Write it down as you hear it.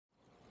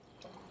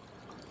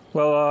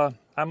Well,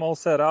 I'm all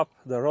set up,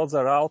 the rods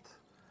are out,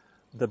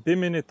 the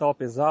bimini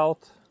top is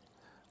out,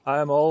 I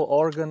am all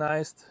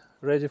organized,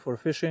 ready for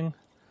fishing.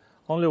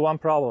 Only one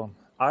problem,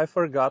 I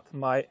forgot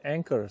my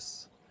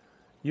anchors.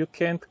 You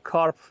can't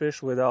carp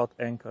fish without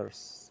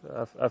anchors.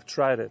 I've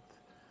tried it.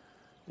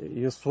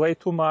 You sway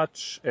too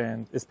much,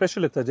 and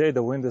especially today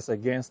the wind is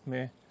against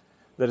me.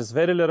 There is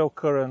very little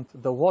current,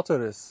 the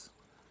water is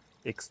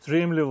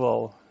extremely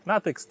low.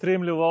 Not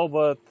extremely low,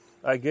 but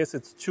I guess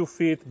it's 2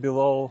 feet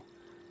below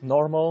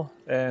normal,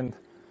 and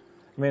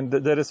I mean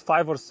there is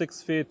 5 or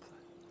 6 feet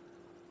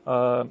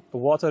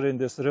water in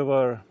this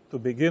river to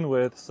begin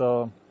with,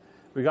 so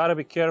we gotta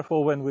be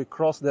careful when we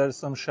cross. There's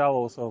some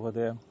shallows over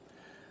there.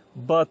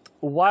 But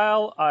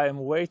while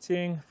I'm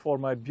waiting for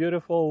my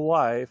beautiful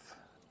wife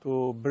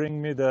to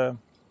bring me the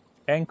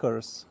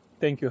anchors,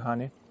 thank you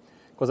honey,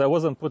 because I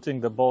wasn't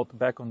putting the boat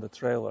back on the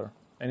trailer,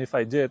 and if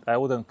I did I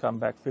wouldn't come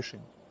back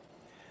fishing.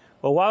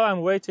 But while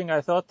I'm waiting,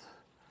 I thought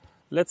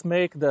let's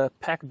make the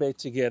pack bait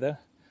together.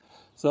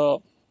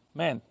 So,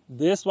 man,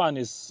 this one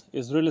is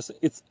really,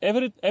 it's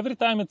every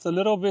time it's a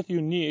little bit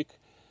unique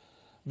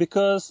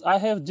because I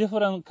have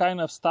different kind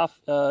of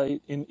stuff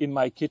in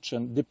my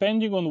kitchen,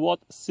 depending on what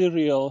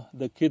cereal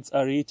the kids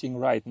are eating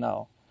right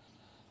now.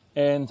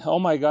 And oh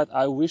my God,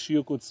 I wish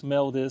you could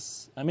smell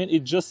this. I mean,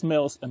 it just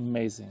smells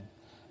amazing.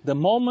 The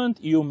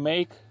moment you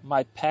make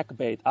my pack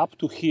bait up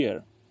to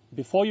here,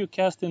 before you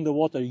cast in the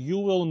water, you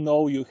will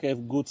know you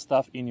have good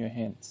stuff in your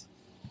hands.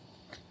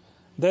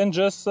 Then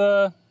just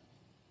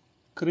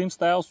cream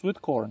style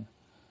sweet corn,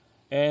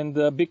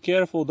 and be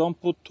careful, don't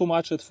put too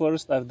much at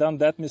first. I've done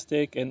that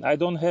mistake, and I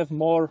don't have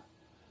more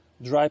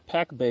dry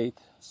pack bait,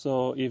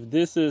 so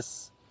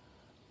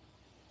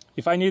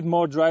if I need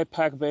more dry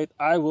pack bait,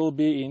 I will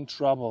be in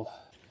trouble.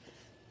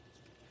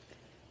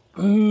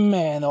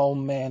 Man, oh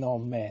man, oh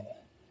man,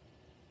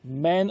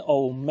 man,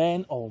 oh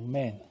man, oh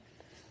man,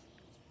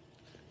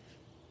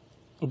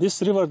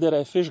 this river that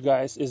I fish,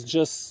 guys, is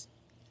just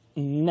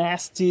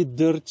nasty,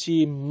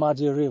 dirty,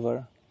 muddy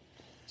river.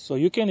 So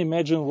you can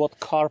imagine what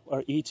carp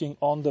are eating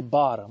on the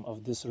bottom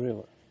of this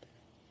river.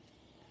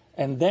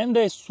 And then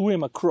they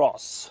swim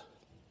across.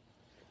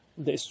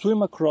 They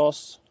swim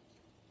across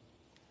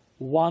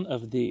one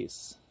of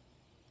these.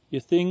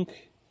 You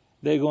think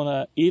they're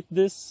gonna eat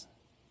this?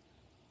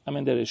 I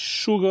mean, there is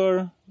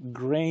sugar,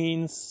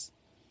 grains,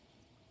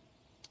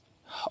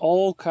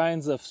 all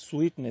kinds of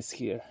sweetness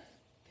here.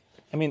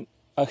 I mean,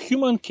 a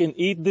human can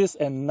eat this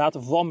and not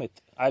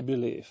vomit, I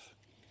believe.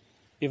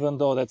 Even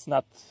though that's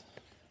not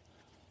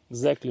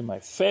exactly my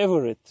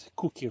favorite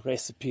cookie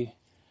recipe,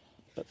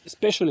 but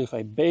especially if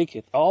I bake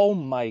it. Oh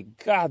my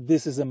God,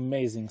 this is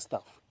amazing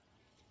stuff.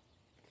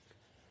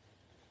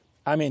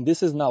 I mean,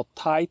 this is now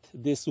tight.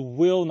 This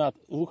will not,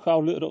 look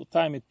how little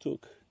time it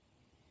took.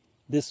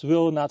 This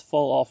will not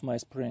fall off my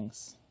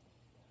springs.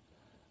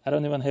 I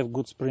don't even have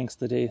good springs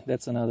today.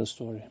 That's another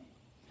story.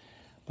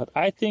 But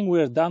I think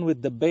we're done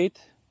with the bait.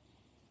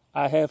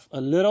 I have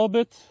a little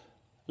bit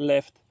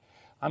left.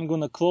 I'm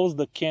gonna close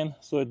the can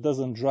so it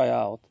doesn't dry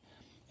out.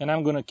 And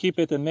I'm gonna keep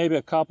it, and maybe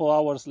a couple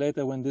hours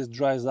later when this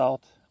dries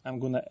out, I'm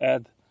gonna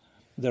add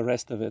the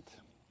rest of it.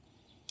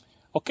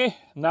 Okay,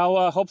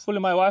 now hopefully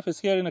my wife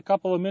is here in a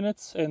couple of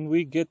minutes and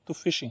we get to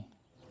fishing.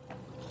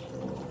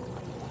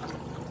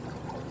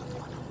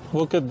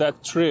 Look at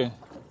that tree.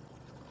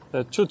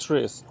 There are 2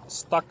 trees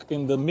stuck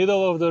in the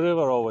middle of the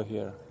river over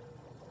here.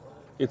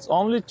 It's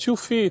only 2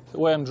 feet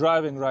where I'm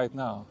driving right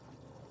now.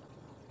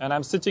 And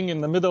I'm sitting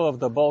in the middle of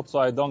the boat so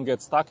I don't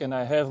get stuck, and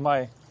I have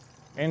my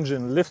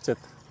engine lifted.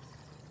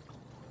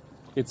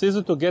 It's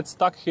easy to get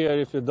stuck here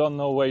if you don't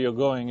know where you're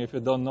going, if you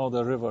don't know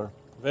the river.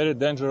 Very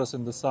dangerous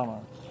in the summer.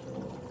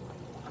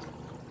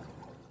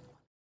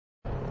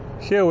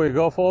 Here we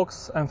go,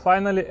 folks. I'm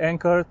finally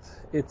anchored.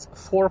 It's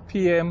 4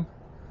 p.m.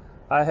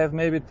 I have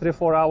maybe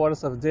 3-4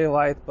 hours of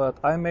daylight, but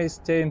I may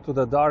stay into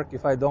the dark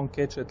if I don't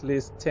catch at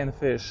least 10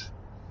 fish.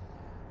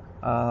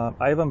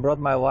 I even brought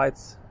my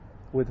lights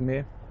with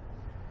me.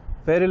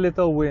 Very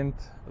little wind,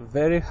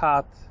 very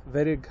hot,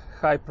 very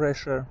high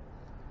pressure.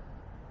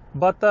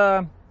 But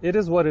it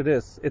is what it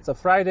is. It's a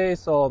Friday,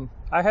 so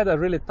I had a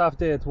really tough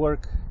day at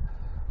work.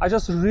 I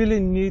just really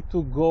need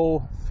to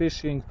go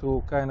fishing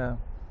to kind of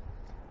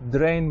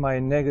drain my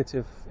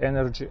negative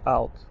energy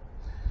out.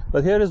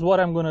 But here is what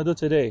I'm gonna do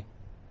today.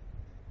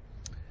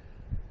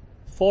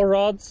 4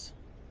 rods.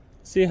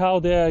 See how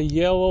they're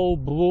yellow,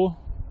 blue,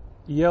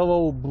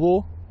 yellow,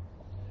 blue?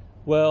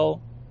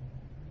 Well,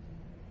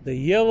 the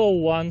yellow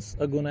ones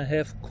are gonna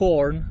have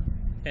corn,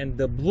 and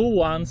the blue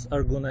ones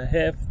are gonna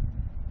have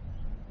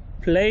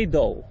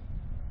Play-Doh.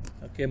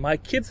 Okay, my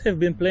kids have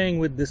been playing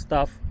with this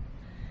stuff.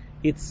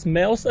 It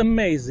smells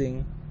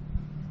amazing,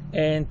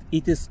 and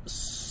it is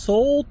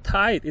so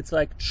tight. It's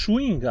like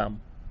chewing gum.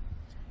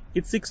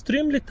 It's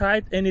extremely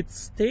tight, and it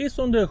stays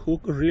on the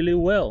hook really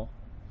well.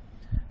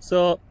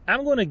 So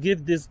I'm gonna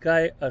give this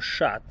guy a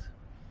shot.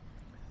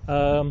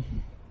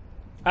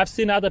 I've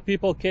seen other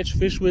people catch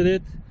fish with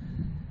it.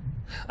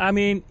 I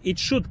mean, it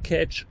should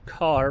catch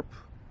carp.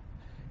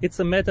 It's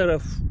a matter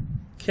of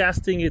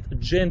casting it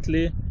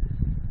gently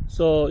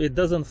so it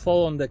doesn't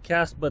fall on the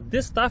cast. But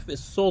this stuff is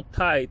so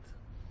tight,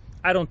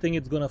 I don't think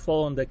it's gonna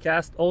fall on the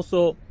cast.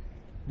 Also,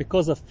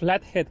 because of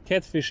flathead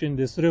catfish in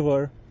this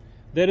river,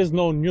 there is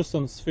no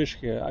nuisance fish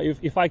here.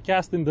 If I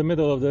cast in the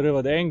middle of the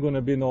river, there ain't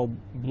gonna be no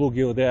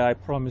bluegill there, I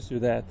promise you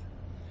that.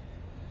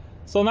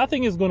 So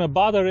nothing is gonna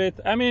bother it.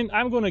 I mean,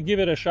 I'm gonna give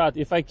it a shot.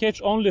 If I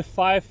catch only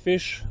 5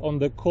 fish on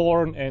the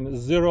corn and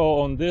 0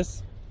 on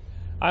this,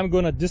 I'm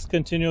gonna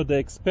discontinue the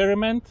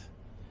experiment.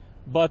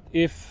 But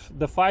if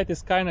the fight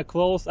is kind of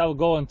close, I'll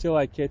go until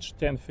I catch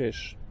 10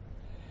 fish.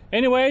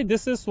 Anyway,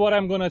 this is what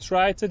I'm gonna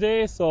try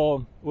today,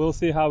 so we'll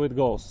see how it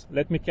goes.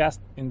 Let me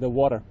cast in the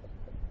water.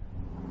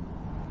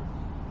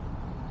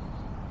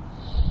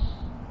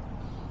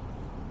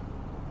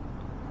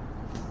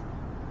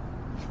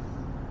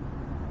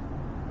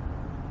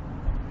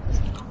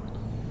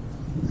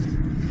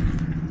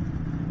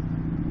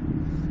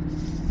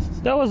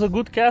 That was a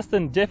good cast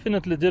and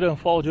definitely didn't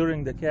fall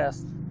during the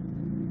cast.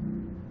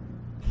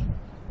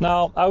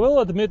 Now, I will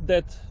admit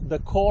that the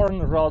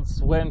corn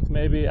rods went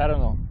maybe, I don't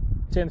know,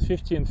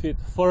 10-15 feet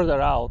further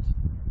out,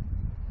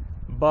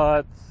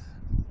 but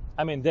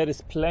I mean, there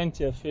is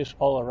plenty of fish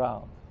all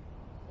around,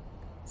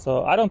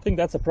 so I don't think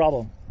that's a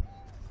problem.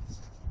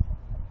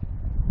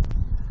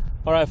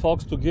 All right,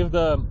 folks, to give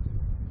the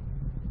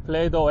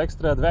Play-Doh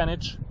extra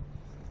advantage,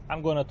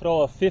 I'm gonna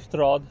throw a 5th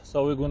rod,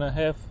 so we're gonna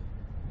have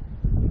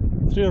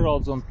 3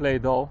 rods on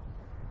Play-Doh.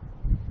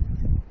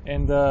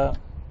 And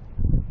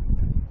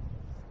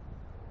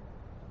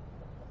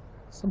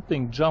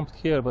something jumped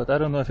here, but I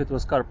don't know if it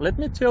was carp. Let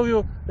me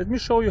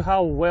show you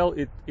how well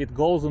it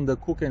goes on the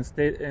hook and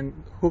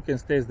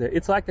stays there.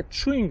 It's like a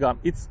chewing gum.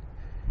 It's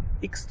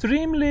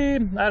extremely,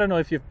 I don't know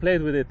if you've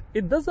played with it.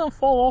 It doesn't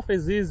fall off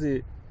as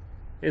easy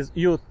as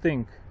you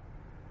think.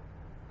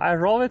 I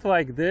roll it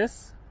like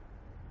this.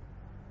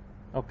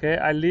 Okay,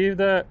 I leave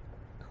the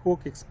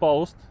hook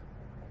exposed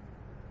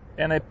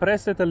and I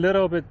press it a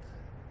little bit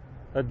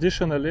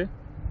additionally.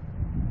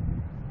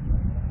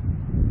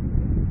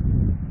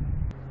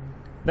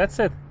 That's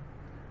it.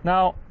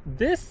 Now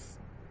this,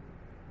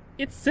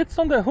 it sits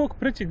on the hook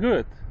pretty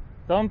good.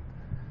 Don't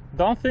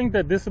think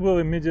that this will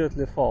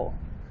immediately fall.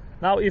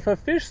 Now if a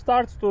fish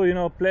starts to, you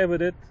know, play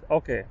with it,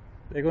 okay,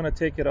 they're gonna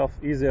take it off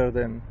easier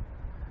than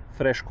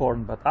fresh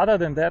corn, but other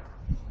than that,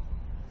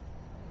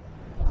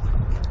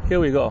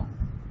 here we go.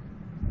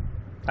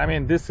 I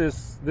mean, this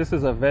is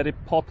a very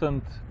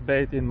potent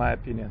bait in my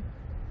opinion.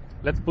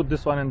 Let's put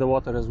this one in the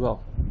water as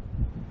well.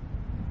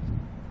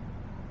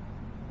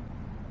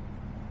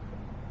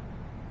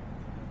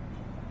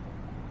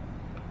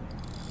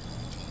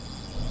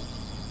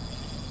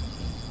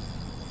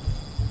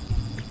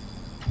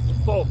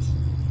 Folks,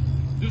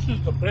 this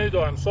is the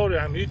Play-Doh. I'm sorry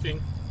I'm eating.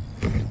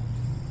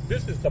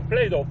 This is the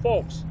Play-Doh,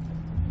 folks.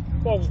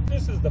 Folks,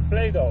 this is the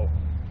Play-Doh.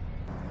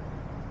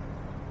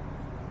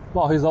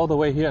 Wow, he's all the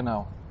way here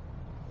now.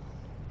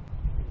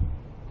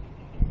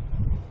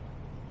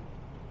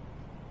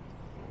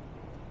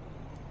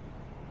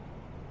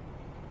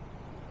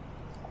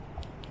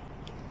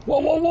 Whoa,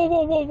 whoa, whoa,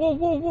 whoa, whoa, whoa,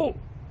 whoa, whoa.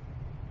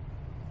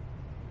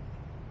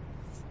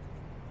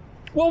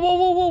 Whoa, whoa,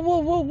 whoa, whoa, whoa,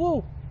 whoa,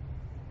 whoa.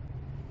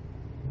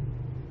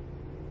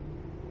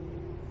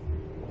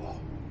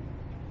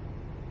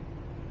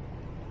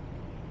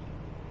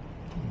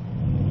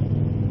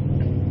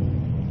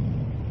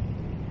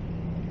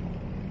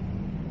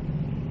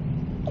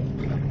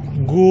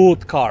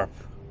 Good carp.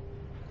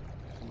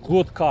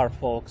 Good carp,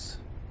 folks.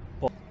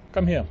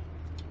 Come here.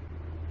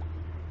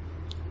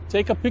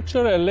 Take a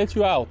picture and let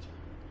you out.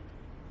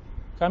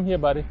 Come here,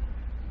 buddy.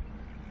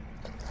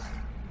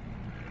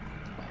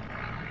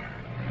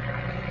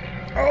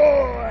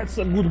 Oh, that's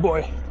a good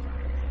boy.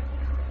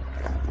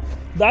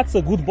 That's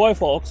a good boy,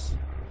 folks.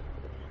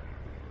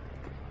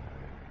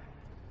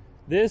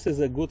 This is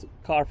a good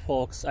carp,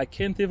 folks. I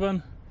can't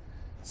even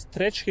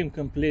stretch him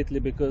completely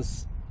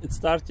because it's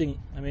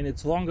starting, I mean,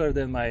 it's longer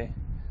than my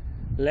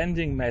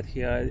landing mat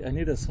here. I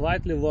need a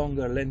slightly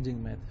longer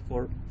landing mat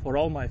for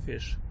all my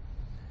fish.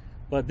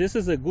 But this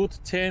is a good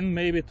 10,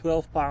 maybe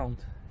 12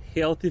 pound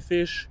healthy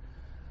fish.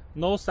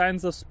 No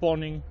signs of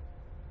spawning.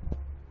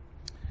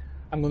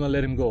 I'm gonna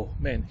let him go.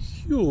 Man,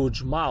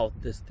 huge mouth,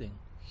 this thing.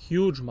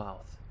 Huge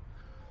mouth.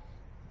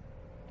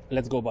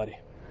 Let's go, buddy.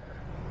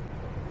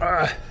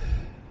 Here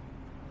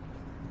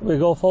we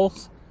go,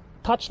 folks.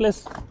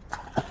 Touchless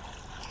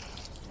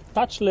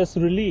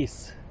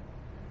release.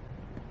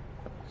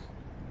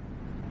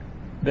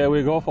 There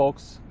we go,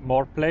 folks.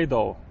 More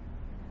Play-Doh.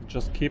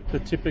 Just keep the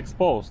tip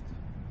exposed.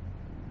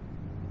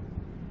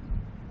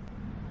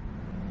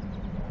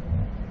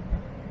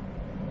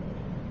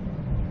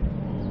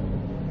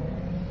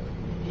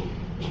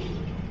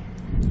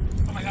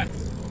 Oh my god.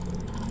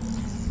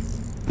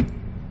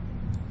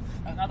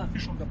 Another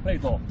fish on the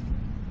Play-Doh.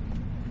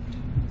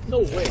 No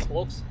way,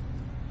 folks.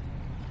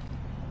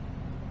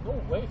 No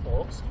way,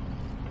 folks.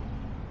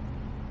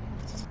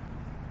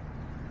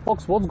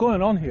 Folks, what's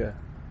going on here?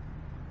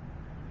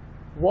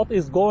 What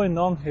is going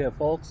on here,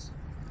 folks?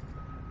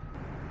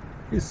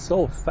 He's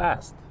so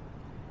fast.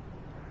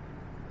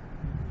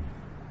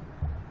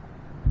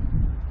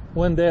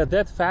 When they're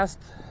that fast,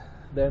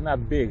 they're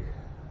not big.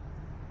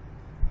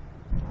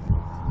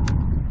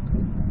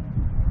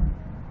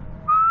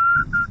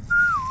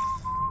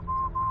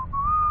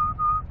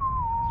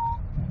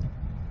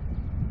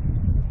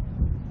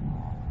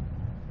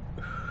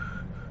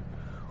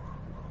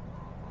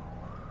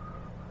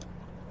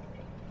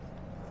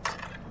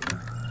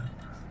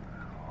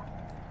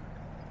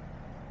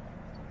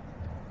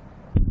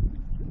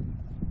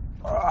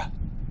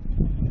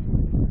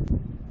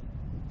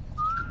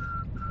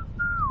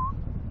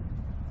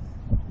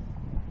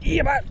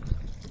 Yeah, man.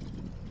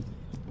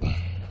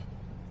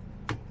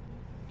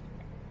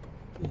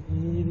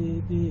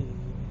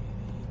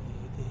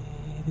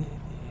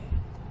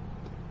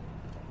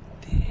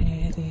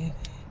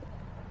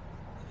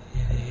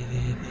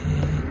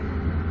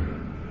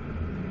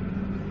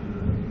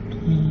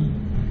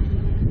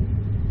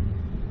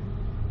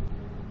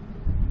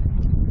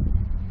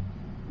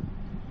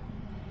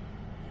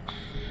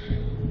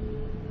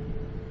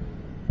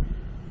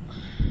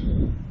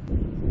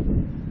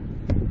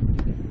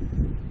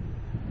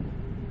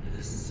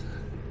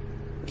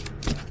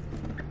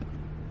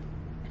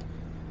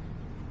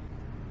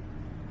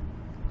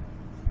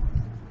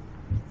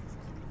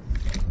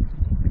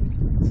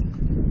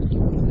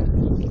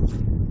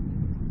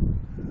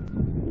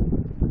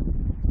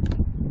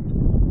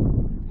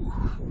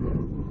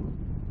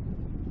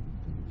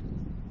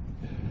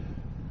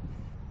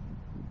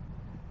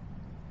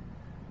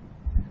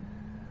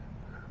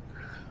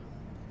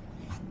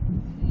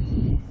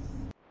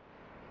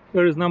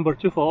 Here is number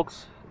 2,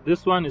 folks.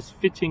 This one is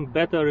fitting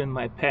better in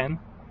my pen.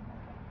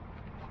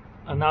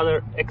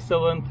 Another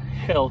excellent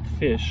health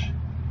fish.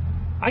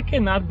 I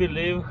cannot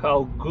believe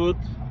how good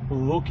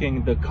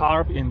looking the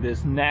carp in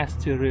this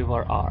nasty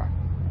river are.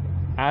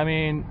 I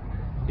mean,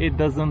 it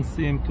doesn't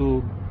seem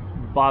to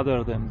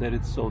bother them that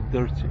it's so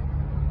dirty.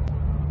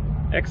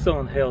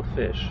 Excellent health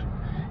fish.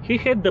 He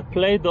had the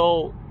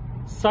Play-Doh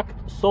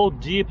sucked so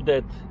deep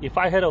that if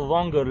I had a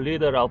longer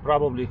leader, I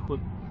probably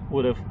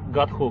would have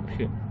gut hooked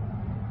him.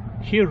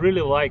 He really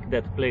liked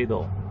that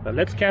Play-Doh. But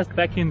let's cast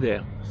back in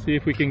there, see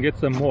if we can get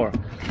some more.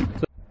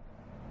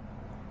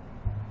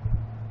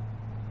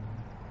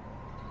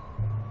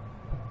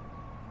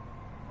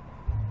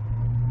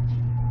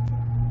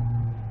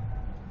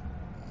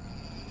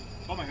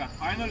 Oh my god,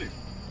 finally!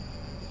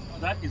 Oh,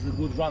 that is a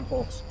good run,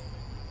 folks.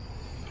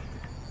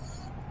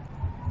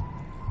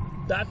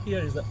 That here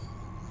is a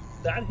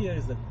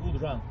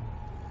good run.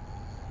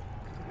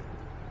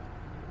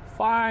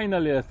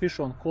 Finally a fish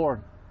on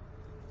corn.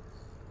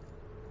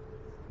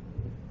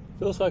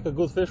 Feels like a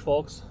good fish,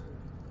 folks.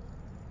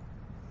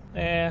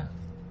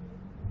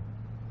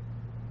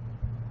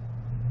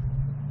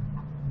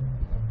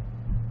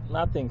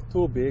 Nothing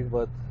too big,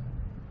 but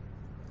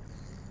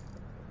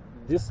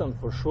decent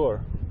for sure.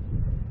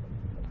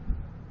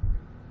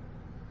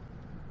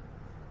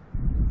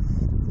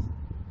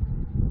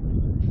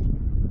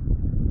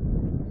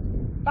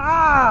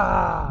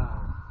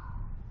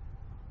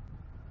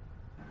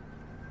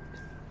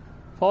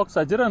 Folks,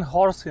 I didn't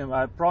horse him.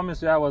 I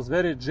promise you I was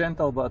very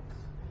gentle, but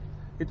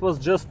it was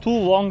just too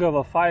long of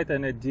a fight,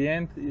 and at the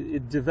end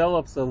it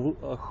develops a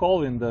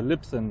hole in the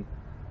lips and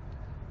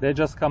they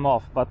just come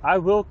off. But I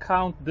will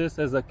count this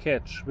as a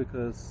catch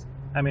because,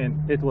 I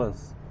mean, it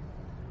was.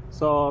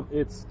 So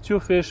it's 2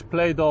 fish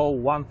Play-Doh,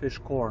 1 fish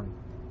corn.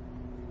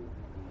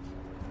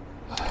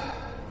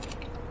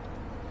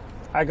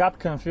 I got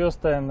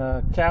confused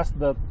and cast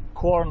the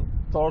corn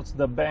towards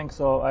the bank,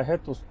 so I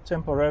had to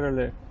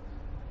temporarily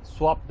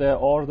swap the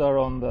order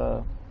on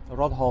the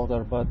rod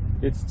holder, but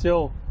it's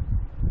still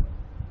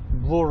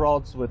blue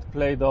rods with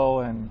Play-Doh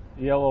and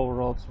yellow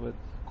rods with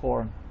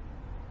corn.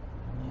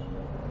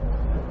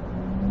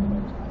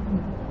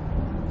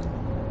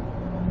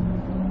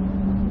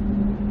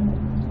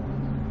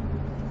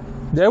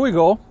 There we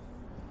go.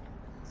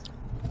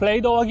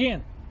 Play-Doh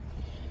again.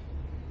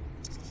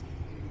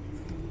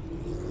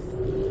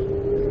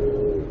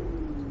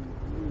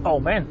 Oh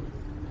man.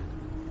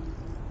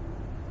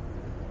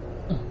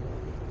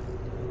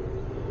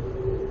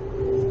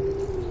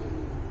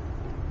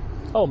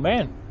 Oh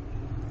man.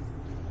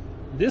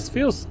 This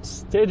feels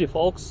steady,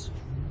 folks.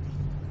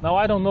 Now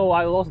I don't know,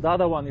 I lost the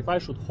other one, if I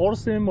should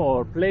horse him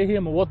or play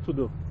him or what to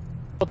do.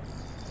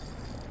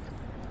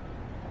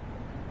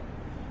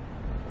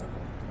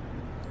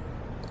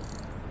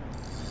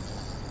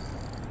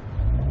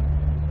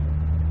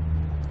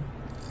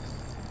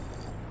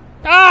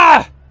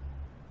 Ah!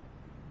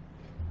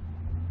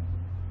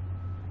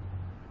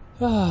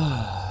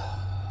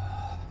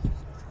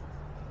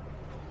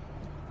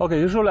 Okay,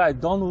 usually I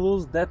don't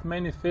lose that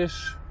many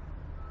fish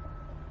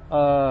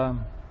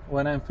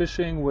when I'm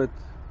fishing with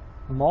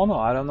mono.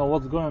 I don't know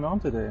what's going on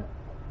today.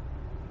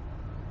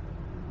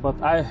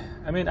 But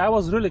I mean, I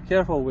was really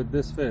careful with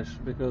this fish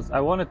because I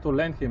wanted to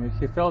land him.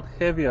 He felt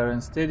heavier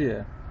and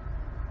steadier.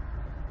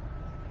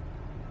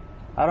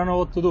 I don't know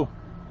what to do.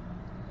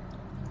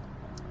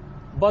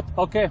 But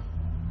okay,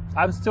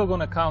 I'm still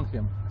gonna count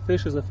him.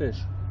 Fish is a fish.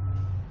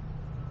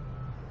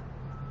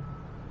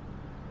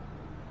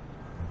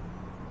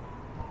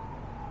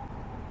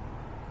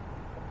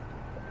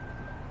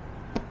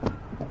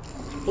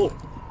 Oh,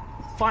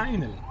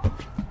 finally!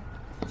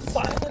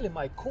 Finally,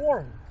 my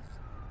corn!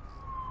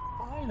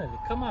 Finally,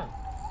 come on!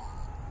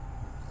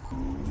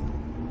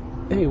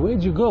 Hey,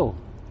 where'd you go?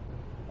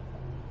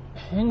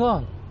 Hang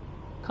on.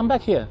 Come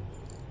back here.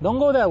 Don't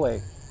go that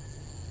way.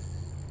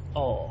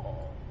 Oh,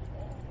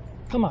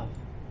 come on.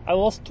 I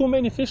lost too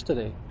many fish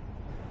today.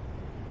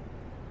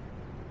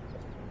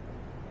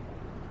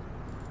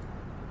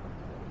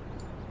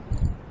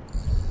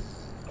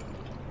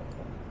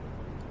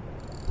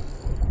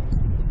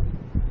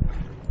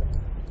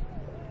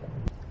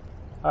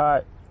 All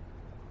right,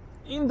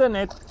 in the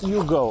net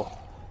you go.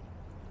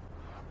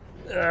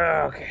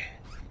 Okay.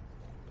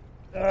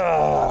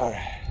 All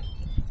right.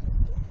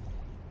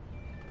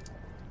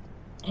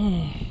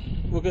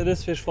 Look at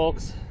this fish,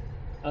 folks.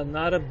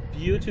 Another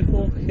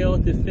beautiful,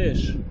 healthy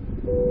fish.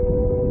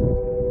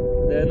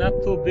 They're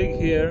not too big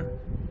here,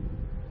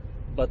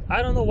 but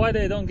I don't know why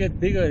they don't get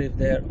bigger if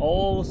they're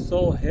all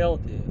so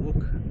healthy.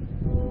 Look,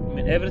 I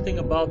mean, everything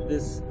about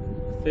this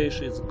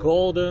fish is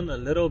golden, a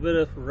little bit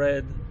of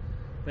red.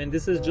 I mean,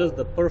 this is just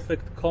the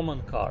perfect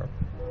common carp.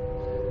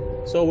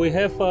 So we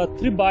have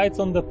 3 bites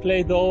on the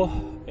Play-Doh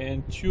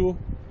and 2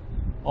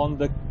 on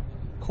the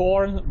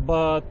corn,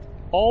 but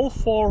all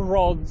 4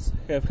 rods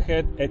have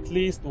had at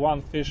least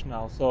 1 fish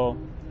now. So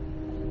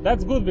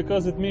that's good,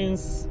 because it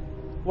means,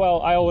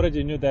 well, I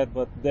already knew that,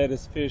 but there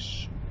is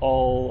fish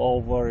all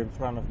over in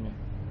front of me.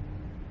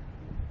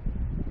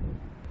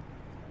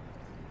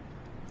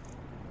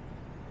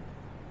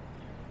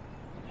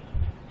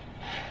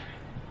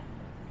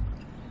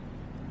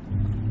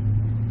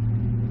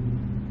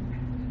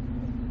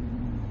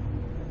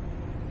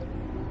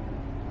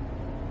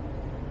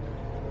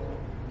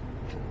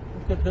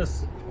 Look at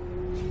this.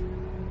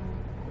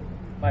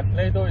 My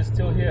Play-Doh is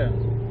still here.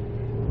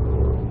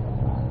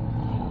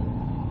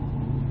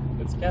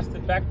 Let's cast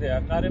it back there.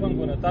 I'm not even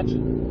going to touch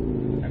it.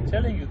 I'm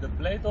telling you, the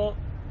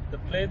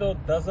Play-Doh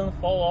doesn't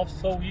fall off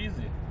so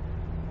easy.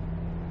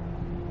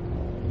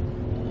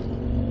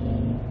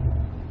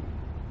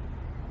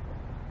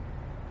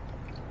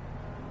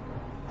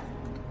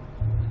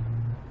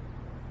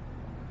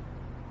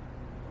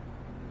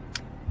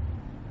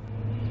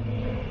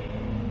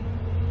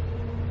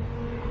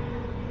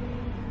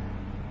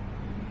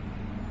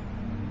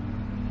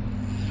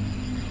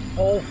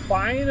 Oh,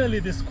 finally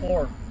this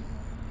corn.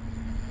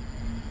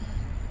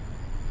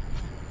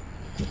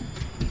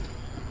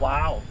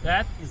 Wow,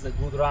 that is a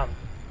good run.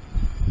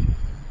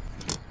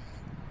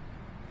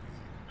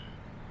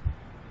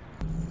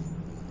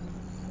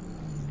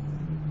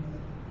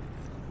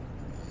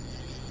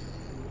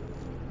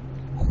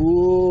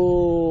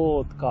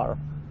 Good carp.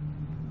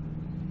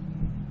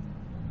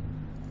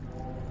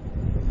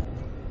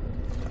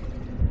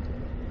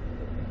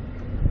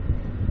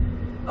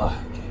 Okay.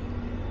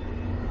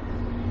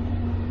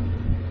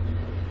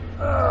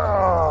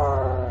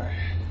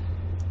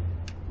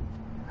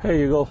 Here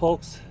you go,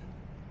 folks.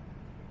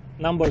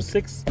 Number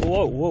 6.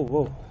 Whoa, whoa,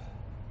 whoa.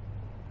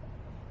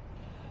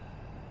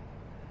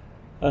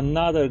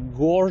 Another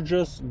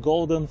gorgeous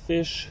golden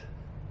fish.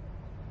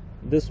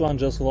 This one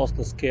just lost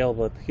the scale,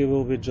 but he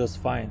will be just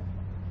fine.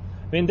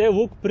 I mean, they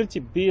look pretty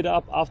beat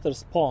up after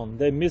spawn.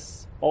 They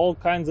miss all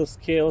kinds of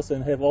scales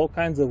and have all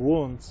kinds of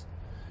wounds.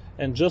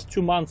 And just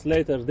 2 months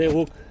later, they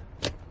look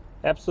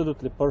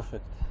absolutely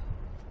perfect.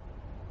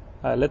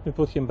 Let me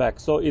put him back.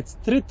 So it's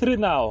 3-3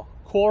 now.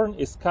 Corn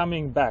is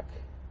coming back.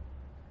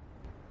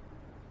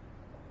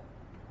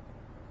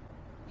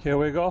 Here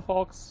we go,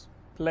 folks.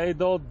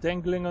 Play-Doh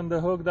dangling on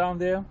the hook down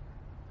there.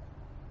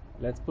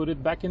 Let's put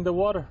it back in the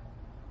water.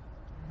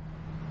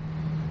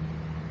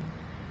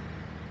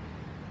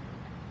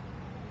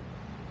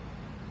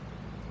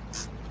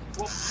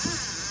 Whoa.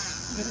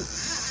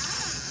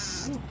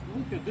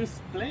 Look at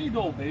this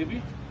Play-Doh,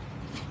 baby.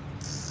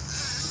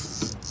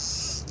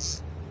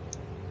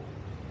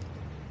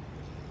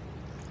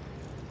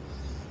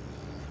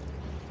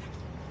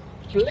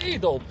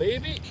 Play-Doh,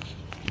 baby.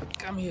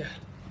 Come here.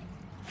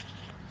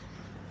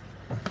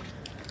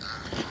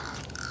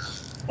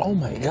 Oh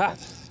my God.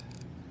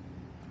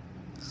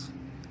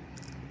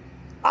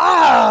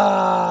 Ah!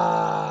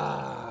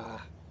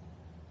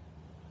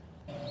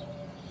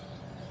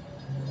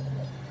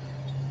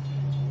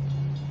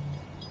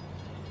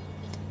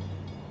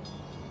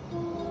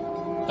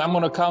 I'm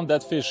gonna count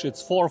that fish.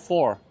 It's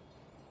 4-4.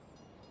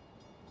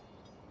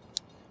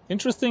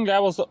 Interesting, I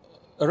was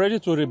ready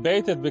to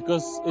rebait it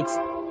because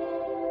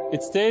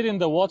it stayed in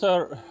the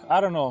water,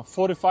 I don't know,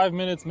 45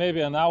 minutes,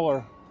 maybe an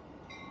hour.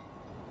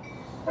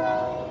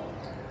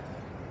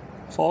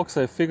 Folks,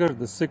 I figured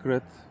the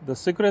secret. The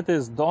secret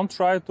is don't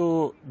try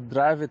to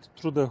drive it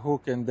through the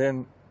hook and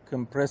then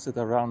compress it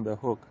around the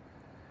hook.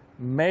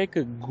 Make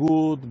a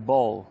good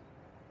ball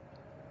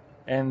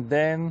and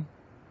then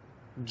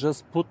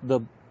just put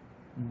the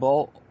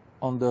ball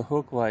on the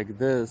hook like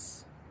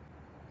this.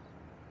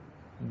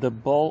 The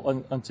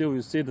ball until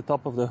you see the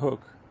top of the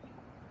hook.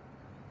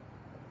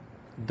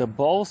 The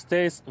ball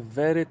stays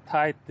very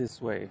tight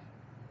this way.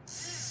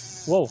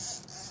 Whoa,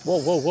 whoa,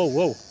 whoa, whoa,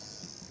 whoa.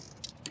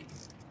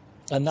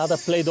 Another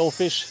Play-Doh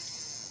fish.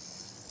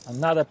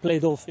 Another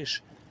Play-Doh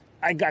fish.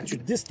 I got you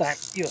this time,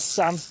 you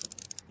son.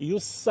 You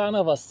son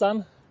of a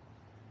son.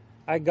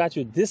 I got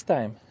you this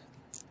time.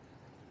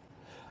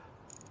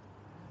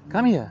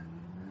 Come here.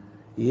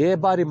 Yeah,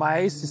 buddy, my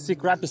ACC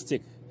crappie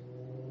stick.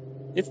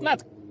 It's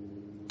not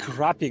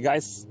crappie,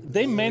 guys.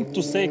 They meant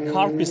to say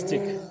carpy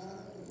stick.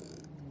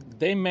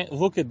 They meant,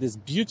 look at this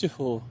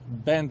beautiful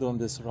bend on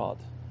this rod.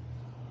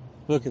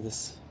 Look at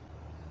this.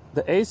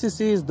 The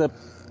ACC is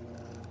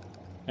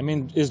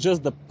is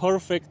just the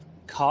perfect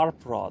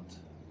carp rod.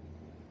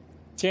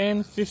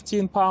 10,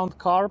 15 pound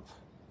carp.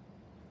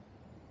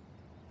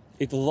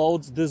 It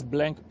loads this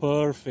blank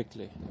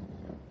perfectly.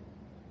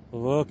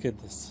 Look at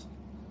this.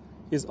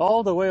 He's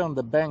all the way on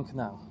the bank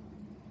now.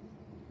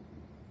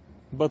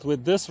 But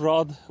with this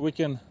rod, we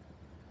can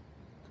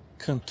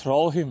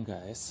control him,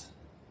 guys.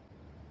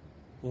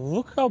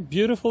 Look how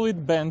beautiful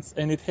it bends,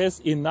 and it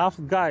has enough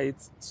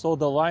guides so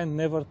the line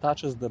never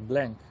touches the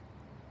blank.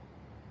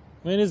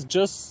 I mean,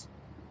 it's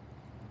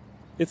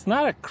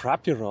not a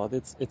crappy rod,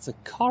 it's a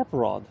carp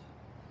rod.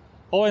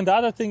 Oh, and the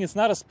other thing, it's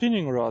not a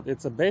spinning rod,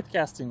 it's a bait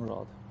casting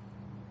rod.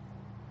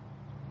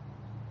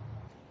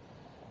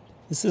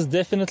 This is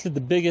definitely the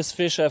biggest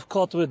fish I've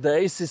caught with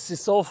the ACC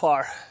so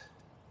far.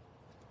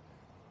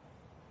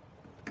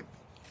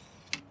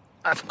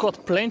 I've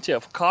caught plenty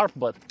of carp,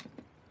 but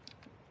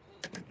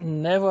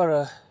never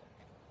a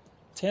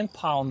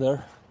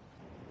 10-pounder.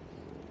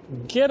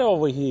 Get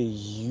over here,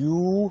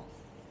 you.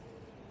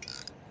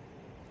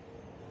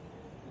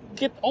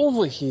 Get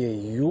over here,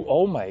 you.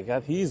 Oh my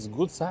God, he is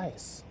good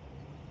size.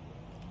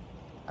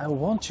 I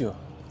want you.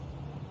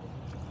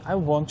 I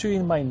want you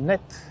in my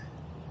net.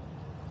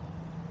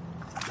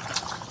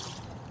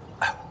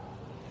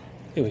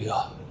 Here we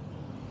go.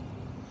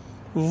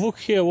 Look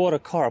here, what a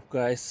carp,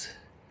 guys.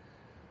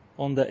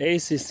 On the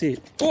ACC.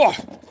 Oh!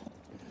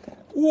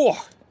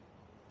 Oh!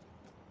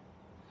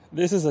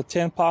 This is a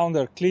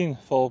 10-pounder clean,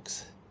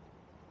 folks.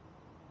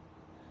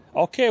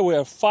 Okay, we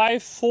are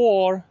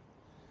 5'4"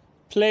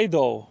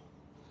 Play-Doh.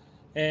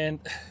 And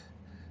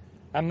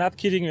I'm not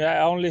kidding you,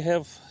 I only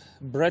have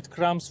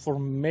breadcrumbs for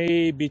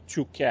maybe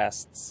 2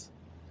 casts.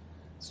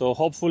 So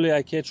hopefully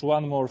I catch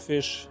one more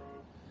fish.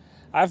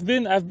 I've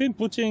been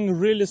putting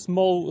really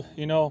small,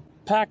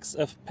 packs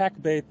of pack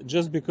bait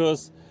just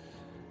because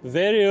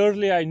very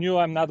early I knew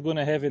I'm not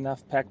gonna have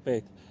enough pack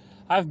bait.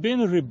 I've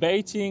been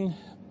rebaiting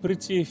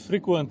pretty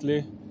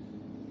frequently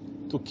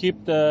to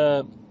keep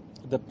the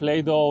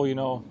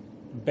Play-Doh,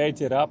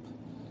 baited up.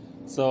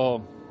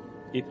 So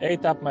it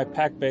ate up my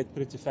pack bait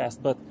pretty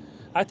fast, but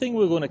I think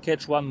we're gonna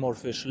catch one more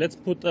fish. Let's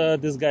put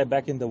this guy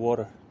back in the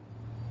water.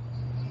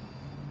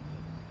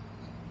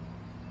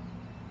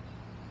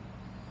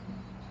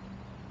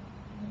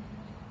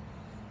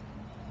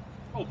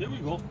 Oh, there we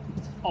go.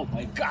 Oh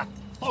my God,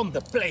 on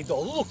the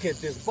Play-Doh. Look at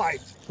this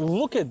bite.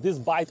 Look at this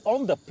bite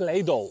on the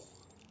Play-Doh.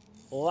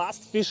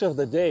 Last fish of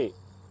the day.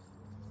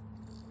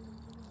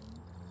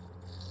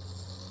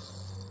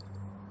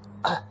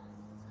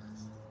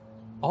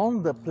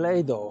 On the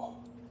Play-Doh.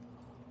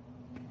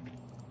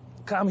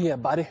 Come here,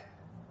 buddy.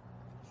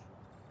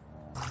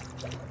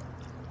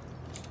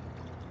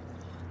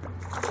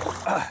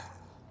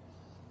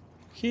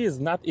 He is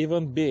not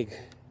even big.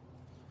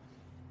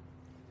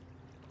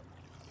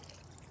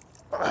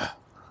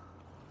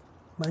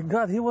 My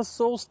God, he was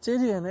so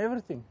steady and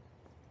everything.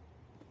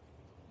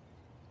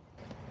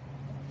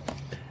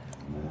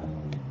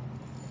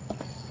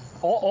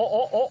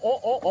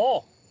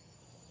 Oh.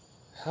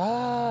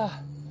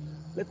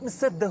 Let me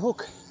set the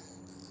hook.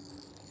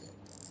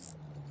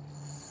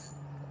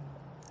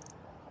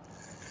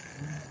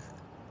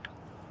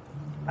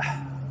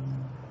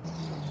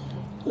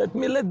 Let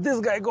me let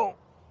this guy go.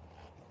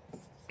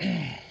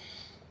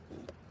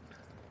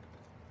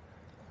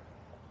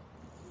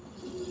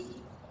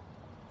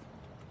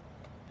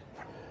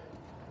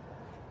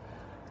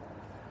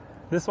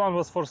 This one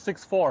was for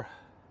 6'4".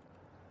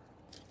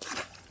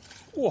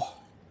 Whoa.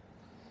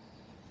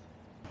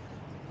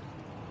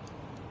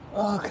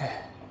 Okay.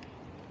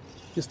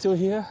 You still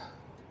here?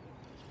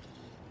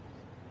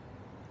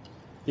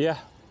 Yeah.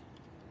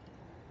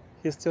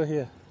 He's still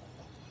here.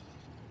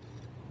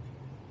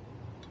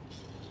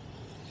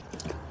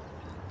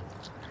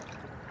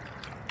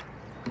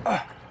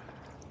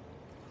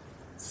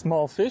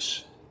 Small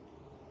fish.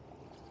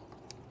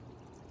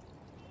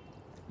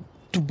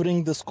 To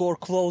bring the score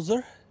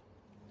closer.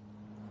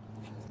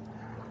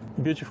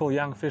 Beautiful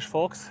young fish,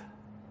 folks.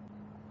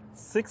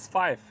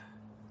 6'5".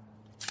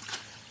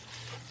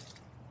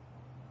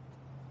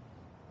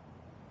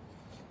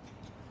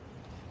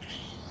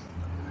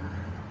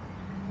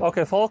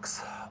 Okay,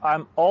 folks,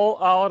 I'm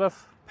all out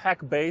of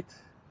pack bait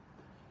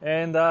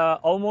and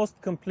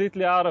almost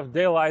completely out of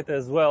daylight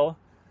as well.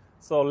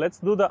 So let's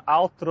do the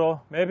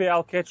outro. Maybe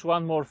I'll catch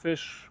one more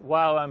fish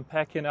while I'm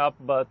packing up,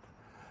 but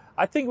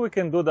I think we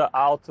can do the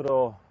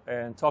outro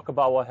and talk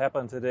about what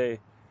happened today.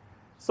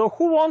 So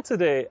who won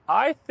today?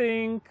 I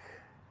think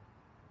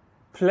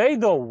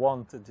Play-Doh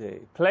won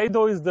today.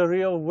 Play-Doh is the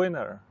real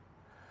winner.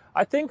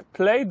 I think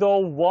Play-Doh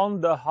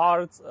won the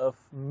hearts of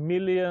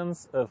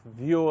millions of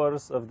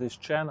viewers of this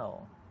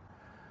channel.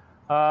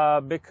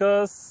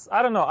 Because,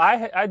 I don't know,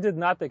 I did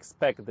not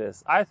expect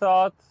this. I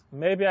thought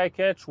maybe I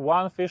catch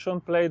one fish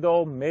on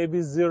Play-Doh,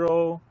 maybe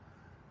zero.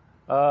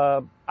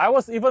 I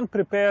was even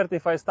prepared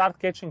if I start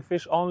catching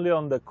fish only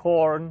on the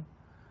corn,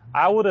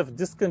 I would have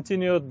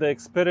discontinued the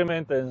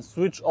experiment and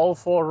switched all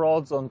 4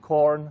 rods on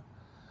corn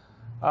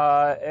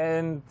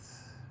and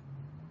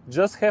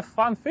just have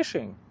fun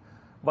fishing.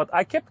 But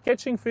I kept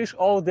catching fish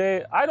all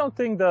day. I don't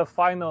think the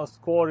final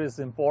score is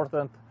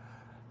important.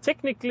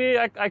 Technically,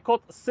 I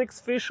caught 6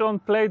 fish on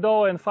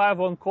Play-Doh and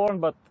 5 on corn,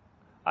 but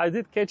I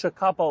did catch a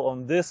couple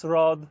on this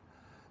rod.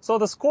 So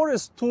the score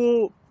is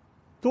too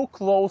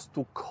close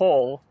to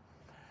call.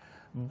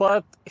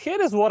 But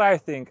here is what I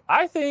think.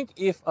 I think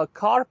if a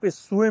carp is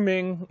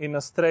swimming in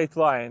a straight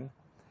line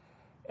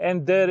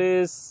and there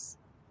is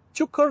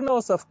 2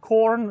 kernels of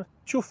corn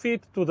 2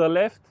 feet to the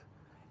left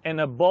and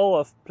a bowl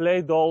of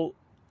Play-Doh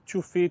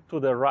 2 feet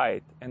to the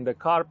right, and the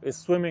carp is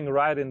swimming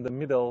right in the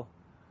middle,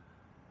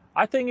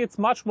 I think it's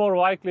much more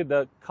likely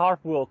the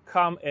carp will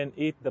come and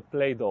eat the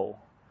Play-Doh.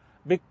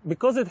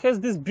 Because it has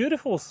this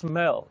beautiful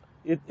smell.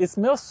 It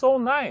smells so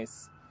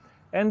nice.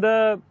 And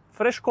the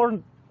fresh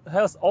corn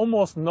has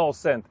almost no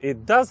scent.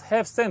 It does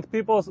have scent.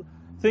 People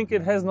think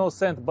it has no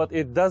scent, but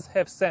it does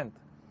have scent.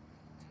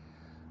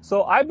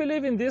 So I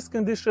believe in these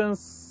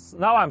conditions,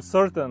 now I'm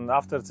certain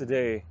after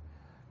today,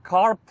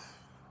 carp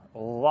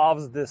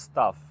loves this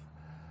stuff.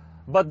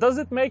 But does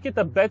it make it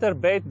a better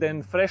bait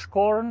than fresh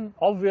corn?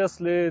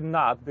 Obviously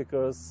not,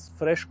 because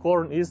fresh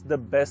corn is the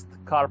best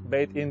carp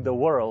bait in the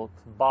world,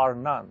 bar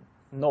none.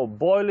 No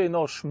boilie,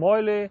 no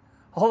schmoily,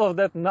 all of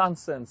that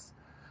nonsense.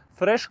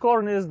 Fresh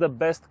corn is the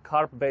best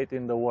carp bait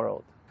in the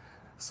world.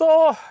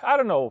 So, I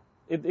don't know,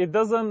 it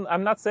doesn't,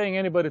 I'm not saying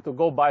anybody to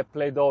go buy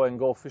Play-Doh and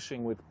go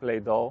fishing with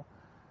Play-Doh.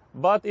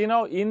 But, you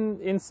know,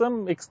 in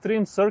some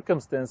extreme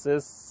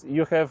circumstances,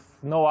 you have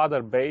no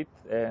other bait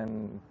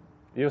and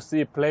you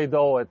see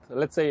Play-Doh at,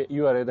 let's say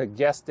you are at a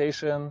gas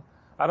station.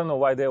 I don't know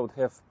why they would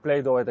have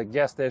Play-Doh at a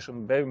gas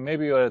station.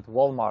 Maybe you're at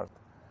Walmart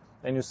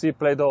and you see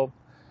Play-Doh.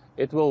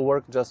 It will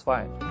work just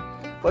fine.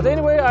 But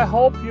anyway, I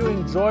hope you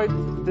enjoyed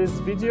this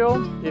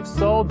video. If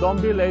so,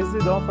 don't be lazy.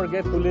 Don't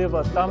forget to leave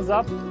a thumbs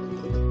up.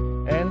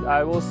 And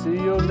I will see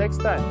you next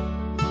time.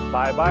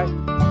 Bye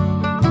bye.